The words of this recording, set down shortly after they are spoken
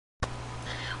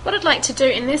What I'd like to do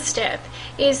in this step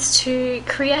is to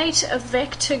create a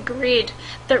vector grid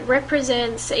that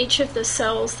represents each of the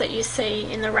cells that you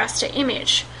see in the raster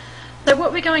image. So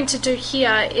what we're going to do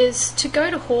here is to go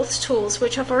to Hawth tools,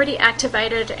 which I've already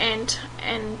activated and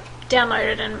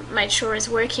downloaded and made sure is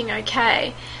working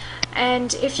okay.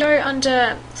 And if you go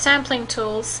under sampling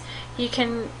tools, you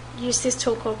can use this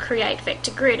tool called Create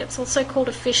Vector Grid. It's also called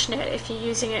a fishnet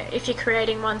if you're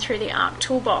creating one through the Arc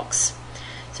toolbox.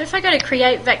 So if I go to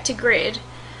Create Vector Grid,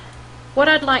 what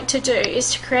I'd like to do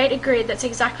is to create a grid that's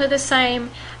exactly the same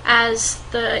as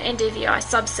the NDVI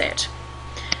subset.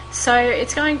 So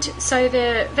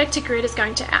the vector grid is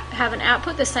going to have an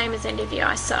output the same as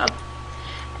NDVI sub,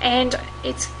 and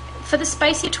it's for the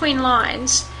space between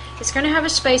lines. It's going to have a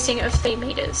spacing of 3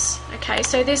 meters. Okay,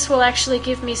 so this will actually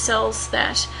give me cells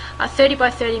that are 30 by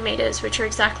 30 meters, which are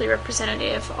exactly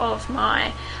representative of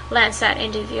my Landsat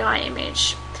NDVI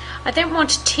image. I then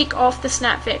want to tick off the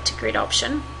snap vector grid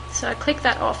option, so I click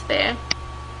that off there,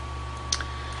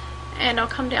 and I'll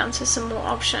come down to some more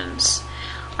options.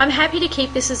 I'm happy to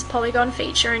keep this as a polygon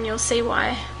feature, and you'll see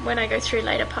why when I go through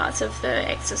later parts of the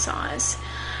exercise.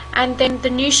 And then the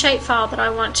new shapefile that I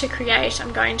want to create,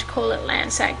 I'm going to call it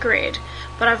Landsat Grid,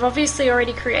 but I've obviously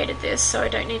already created this, so I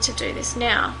don't need to do this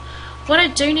now. What I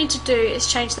do need to do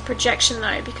is change the projection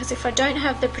though, because if I don't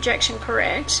have the projection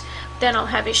correct, then I'll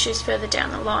have issues further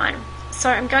down the line. So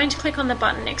I'm going to click on the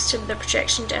button next to the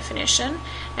projection definition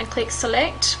and click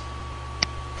Select,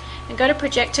 and go to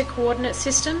Projected Coordinate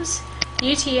Systems,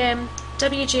 UTM,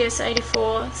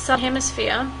 WGS84,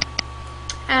 Subhemisphere,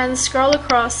 and scroll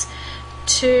across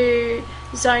to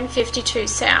Zone 52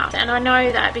 South. And I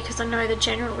know that because I know the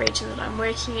general region that I'm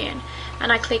working in,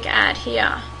 and I click Add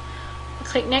here. I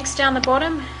click Next down the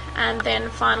bottom and then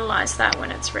finalize that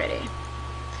when it's ready.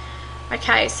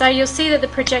 Okay, so you'll see that the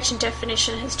projection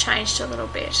definition has changed a little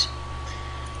bit.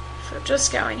 So I'll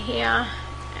just go in here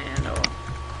and I'll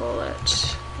call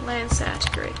it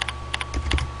Landsat Grid.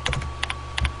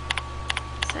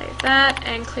 Save that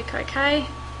and click OK.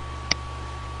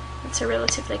 It's a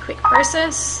relatively quick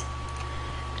process.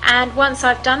 And once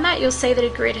I've done that, you'll see that a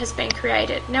grid has been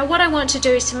created. Now what I want to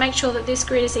do is to make sure that this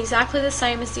grid is exactly the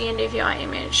same as the NDVI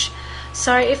image.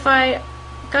 So if I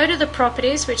go to the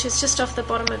properties, which is just off the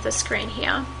bottom of the screen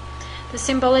here, the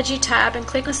symbology tab, and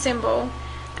click on symbol,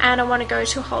 and I want to go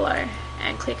to hollow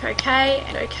and click OK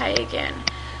and OK again.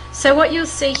 So what you'll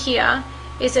see here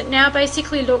is it now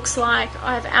basically looks like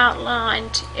I've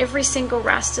outlined every single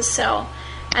raster cell,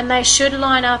 and they should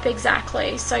line up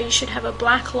exactly. So you should have a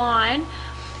black line,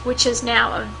 which is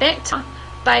now a vector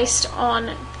based on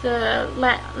the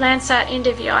Landsat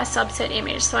NDVI subset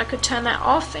image. So I could turn that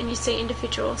off and you see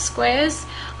individual squares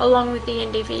along with the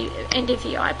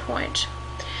NDVI point.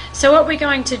 So what we're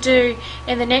going to do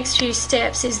in the next few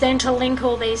steps is then to link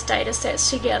all these data sets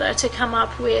together to come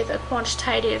up with a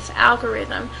quantitative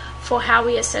algorithm for how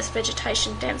we assess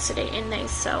vegetation density in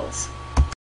these cells.